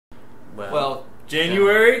Well,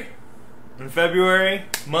 January and February,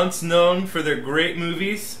 months known for their great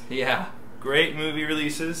movies. Yeah. Great movie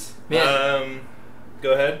releases. Man.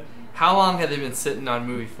 Go ahead. How long have they been sitting on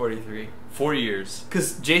movie 43? 4 years.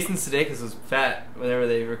 Because Jason Sudeikis was fat whenever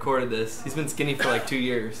they recorded this. He's been skinny for like 2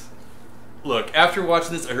 years. Look, after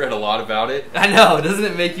watching this, I read a lot about it. I know. Doesn't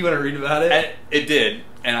it make you want to read about it? And it did,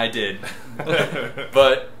 and I did.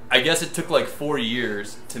 But I guess it took like 4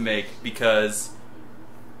 years to make because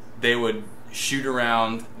they would shoot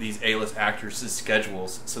around these A-list actors'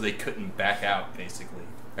 schedules so they couldn't back out, basically.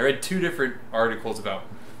 I read 2 different articles about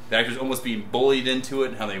the actors almost being bullied into it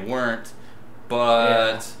and how they weren't,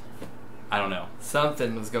 but I don't know.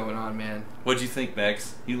 Something was going on, man. What'd you think,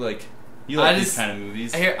 Mex? You like these kind of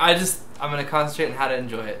movies? I'm going to concentrate on how to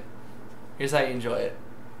enjoy it. Here's how you enjoy it.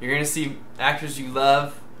 You're going to see actors you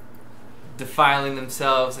love defiling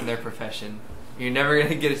themselves in their profession. You're never going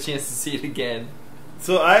to get a chance to see it again.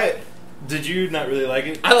 So did you not really like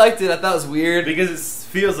it? I liked it. I thought it was weird. Because it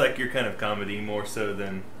feels like your kind of comedy more so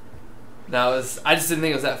than... I just didn't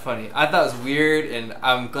think it was that funny. I thought it was weird, and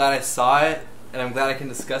I'm glad I saw it, and I'm glad I can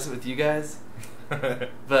discuss it with you guys.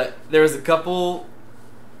 But there was a couple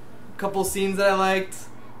scenes that I liked,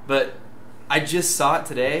 but I just saw it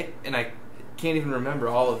today, and I can't even remember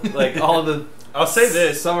all of the. I'll say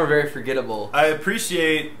this: some are very forgettable. I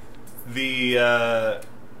appreciate the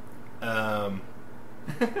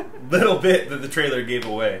little bit that the trailer gave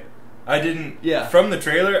away. I didn't. Yeah. From the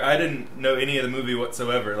trailer, I didn't know any of the movie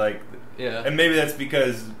whatsoever. Yeah. And maybe that's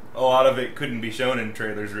because a lot of it couldn't be shown in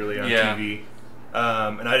trailers really on TV.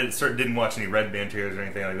 And I didn't watch any Red Band trailers or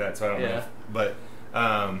anything like that, so I don't know. But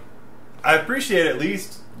I appreciate at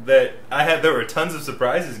least that there were tons of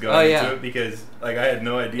surprises going into it because I had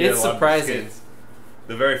no idea. It's surprising.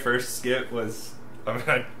 The very first skit was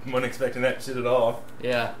I wasn't expecting that shit at all.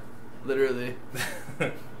 Yeah, literally.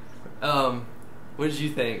 What did you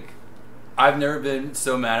think? I've never been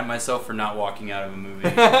so mad at myself for not walking out of a movie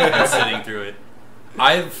and sitting through it.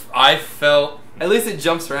 I felt... At least it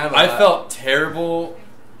jumps around a lot. I felt terrible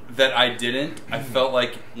that I didn't. I felt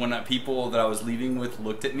like when people that I was leaving with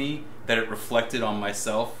looked at me, that it reflected on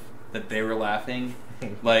myself, that they were laughing.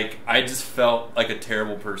 I just felt like a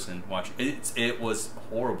terrible person watching it. It was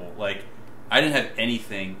horrible. I didn't have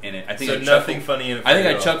anything in it. I think nothing funny in it. I think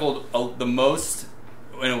I chuckled the most,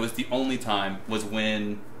 and it was the only time, was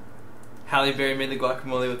when Halle Berry made the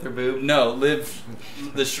guacamole with her boob. No,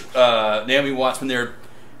 Naomi Watts when they were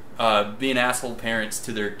being asshole parents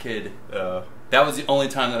to their kid. That was the only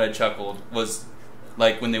time that I chuckled. Was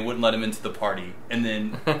when they wouldn't let him into the party, and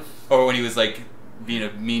then, or when he was being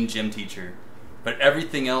a mean gym teacher. But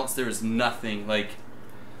everything else, there was nothing. A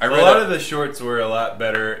lot of the shorts were a lot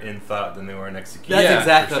better in thought than they were in execution. That's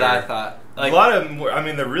exactly what I thought. A lot of them were,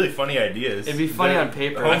 they're really funny ideas. It'd be funny on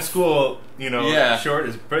paper. Homeschool, short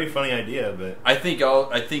is a pretty funny idea, but I think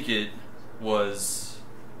it was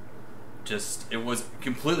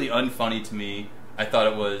completely unfunny to me. I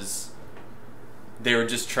thought they were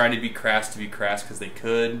just trying to be crass because they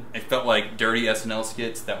could. It felt like dirty SNL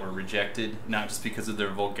skits that were rejected, not just because of their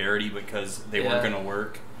vulgarity, but because they weren't going to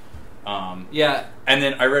work. Yeah. And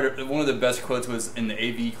then I read one of the best quotes was in the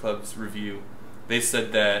AV Club's review. They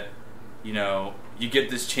said that, you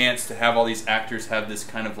get this chance to have all these actors have this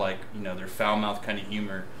kind of their foul-mouthed kind of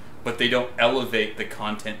humor, but they don't elevate the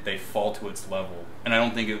content, they fall to its level. And I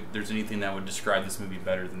don't think there's anything that would describe this movie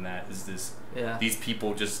better than that, these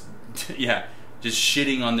people just literally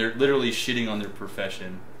shitting on their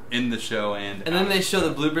profession in the show. And then they show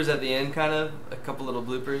the bloopers at the end, a couple little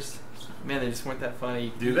bloopers. Man, they just weren't that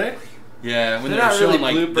funny. Do they? Yeah, when they're they were showing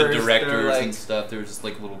really the bloopers, directors and stuff, there was just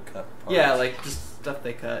little cut parts. Yeah, just stuff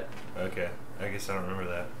they cut. Okay, I guess I don't remember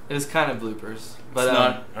that. It was kind of bloopers, but it's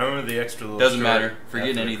not. I remember the extra little. Doesn't matter.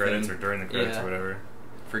 Forget anything. Credits or during the credits or whatever.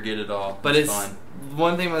 Forget it all. But it's fine.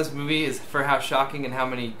 One thing about this movie is for how shocking and how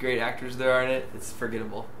many great actors there are in it. It's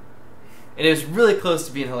forgettable, and it was really close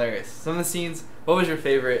to being hilarious. Some of the scenes. What was your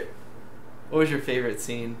favorite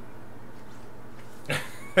scene?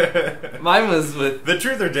 Mine was with the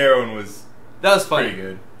Truth or Dare one was. That was funny. Pretty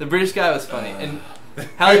good. The British guy was funny, and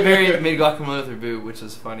Halle Berry made guacamole with her boob, which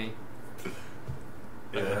was funny.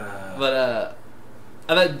 Yeah. But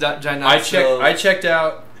I thought John Knoxville. I checked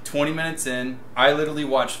out 20 minutes in. I literally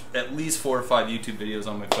watched at least 4 or 5 YouTube videos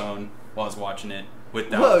on my phone while I was watching it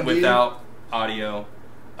without audio.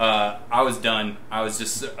 I was done.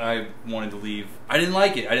 I wanted to leave. I didn't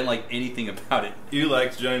like it. I didn't like anything about it. You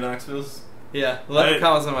liked Johnny Knoxville's? Yeah,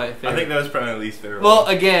 Leprechaun was one of my favorites. I think that was probably my least favorite. Well,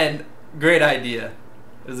 again, great idea.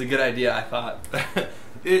 It was a good idea, I thought.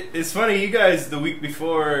 It's funny, you guys, the week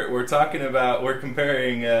before, we're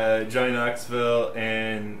comparing Johnny Knoxville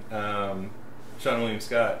and Sean William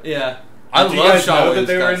Scott. Yeah. I Did you love guys Sean know William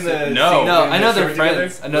that they were Scott. in the No. scene- No, in I the know they're short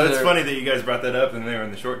friends. together? I know Well, it's they're- funny that you guys brought that up and they were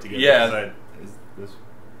in the short together. Yeah.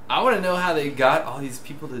 I want to know how they got all these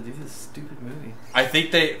people to do this stupid movie. I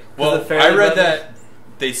think they. The Well, Farrelly I read brothers? that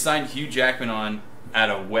they signed Hugh Jackman on at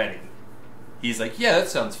a wedding. He's like, yeah, that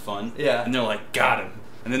sounds fun. Yeah. And they're like, got him.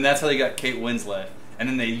 And then that's how they got Kate Winslet. And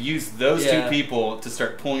then they used those Yeah. two people to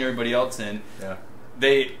start pulling everybody else in. Yeah.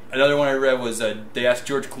 Another one I read was they asked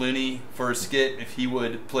George Clooney for a skit if he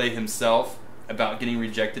would play himself about getting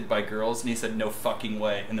rejected by girls, and he said no fucking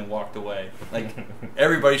way, and then walked away. Like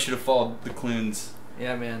everybody should have followed the Cloons.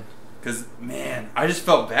 Yeah, man. Because man, I just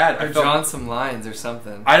felt bad. Or drawn some lines or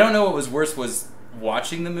something. I don't know what was worse, was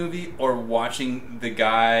watching the movie or watching the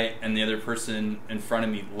guy and the other person in front of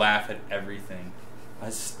me laugh at everything. I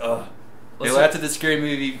just, They laughed at the Scary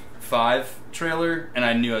Movie 5 trailer, and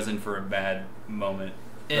I knew I was in for a bad moment.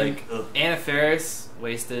 And Like, Anna Faris,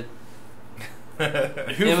 wasted. who?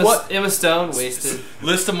 Emma Stone, wasted.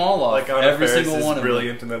 List them all off. Like Anna every Faris single is one of them.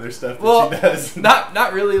 brilliant and other stuff that Well, she does.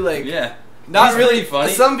 not really like. Yeah, Not He's really pretty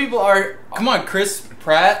funny. Some people are. Come on, Chris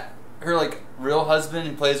Pratt, her like real husband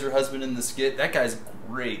who plays her husband in the skit. That guy's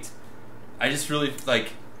great. I just really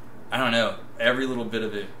like. I don't know, every little bit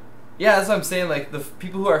of it. Yeah, that's what I'm saying. Like the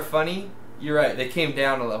people who are funny, you're right. They came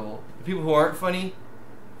down a level. The people who aren't funny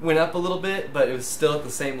went up a little bit, but it was still at the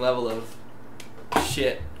same level of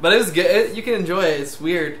shit. But it was good. You can enjoy it. It's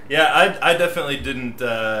weird. Yeah, I definitely didn't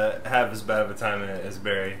have as bad of a time in it as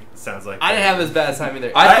Barry. Sounds like I didn't have as bad a time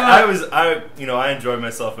either. I enjoyed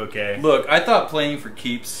myself okay. Look, I thought Playing for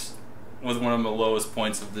Keeps was one of the lowest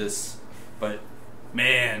points of this, but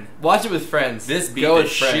man, Watch it with friends. this beat Go the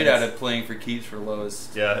with shit friends. out of Playing for Keeps for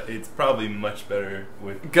lowest. Yeah, it's probably much better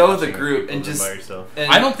with Go with a watching group people and than just- by yourself. And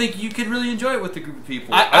I don't think you could really enjoy it with a group of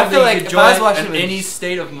people. I don't feel think like you if enjoy I was it watching in with- any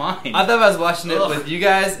state of mind. I thought I was watching it Ugh. with you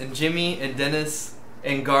guys and Jimmy and Dennis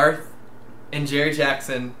and Garth and Jerry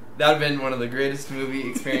Jackson. That would have been one of the greatest movie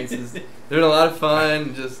experiences. They're been a lot of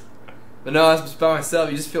fun. But no, I was just by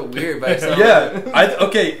myself. You just feel weird by yourself.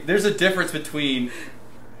 Okay, there's a difference between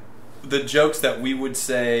the jokes that we would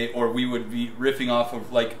say or we would be riffing off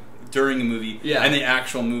of like during a movie and the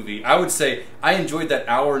actual movie. I would say I enjoyed that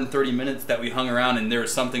hour and 30 minutes that we hung around and there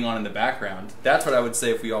was something on in the background. That's what I would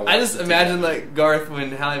say if we all watched I just it imagine together. like Garth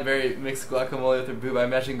when Halle Berry mixed guacamole with her boob. I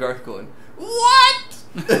imagine Garth going, "What?"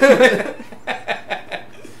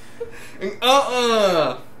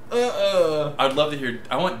 I'd love to hear.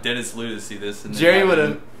 I want Dennis Liu to see this. And then Jerry have would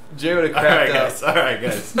him- have cracked up. All right,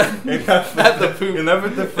 guys. Enough, Not the poop. Enough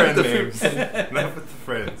with the friend Not the names. poop. Enough with the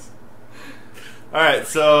friends. All right,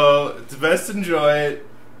 so it's best to enjoy it.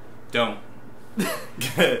 Don't.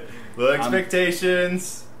 Low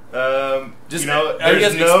expectations. Just- there's I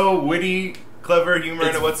guess no witty, clever humor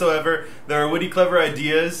in it whatsoever. There are witty, clever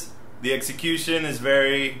ideas. The execution is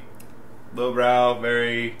very lowbrow,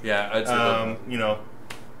 very Yeah, I'd say that.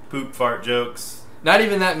 poop fart jokes, Not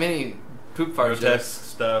even that many poop fart grotesque jokes.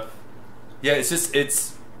 stuff. Yeah,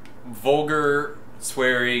 it's vulgar,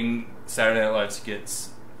 swearing Saturday Night Live skits,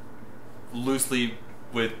 loosely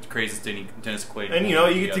with crazy Dennis Quaid. And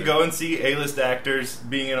you get to go and see A-list actors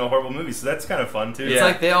being in a horrible movie, so that's kind of fun too. It's Yeah.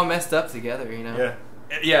 like they all messed up together, you know? Yeah.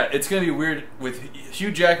 Yeah, it's gonna be weird. With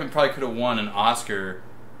Hugh Jackman, probably could have won an Oscar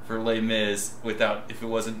for Les Mis if it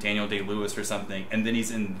wasn't Daniel Day-Lewis or something, and then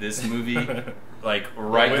he's in this movie, like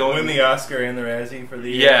win the Oscar and the Razzie for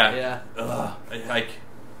the year. Yeah. Yeah. Ugh,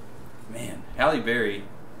 man, Halle Berry,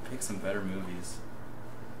 pick some better movies.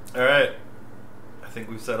 All right. I think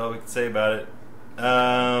we've said all we can say about it.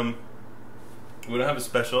 We don't have a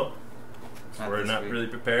special. We're this not week. really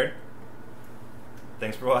prepared.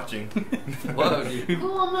 Thanks for watching. Whoa, dude. Cool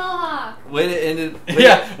mohawk. Way to end it.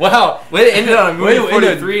 Yeah, wow. Way to end it on a Way movie to end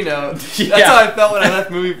it- 43 note. That's Yeah. how I felt when I left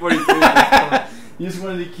movie 43. You just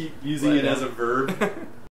wanted to keep using Right it now. as a verb.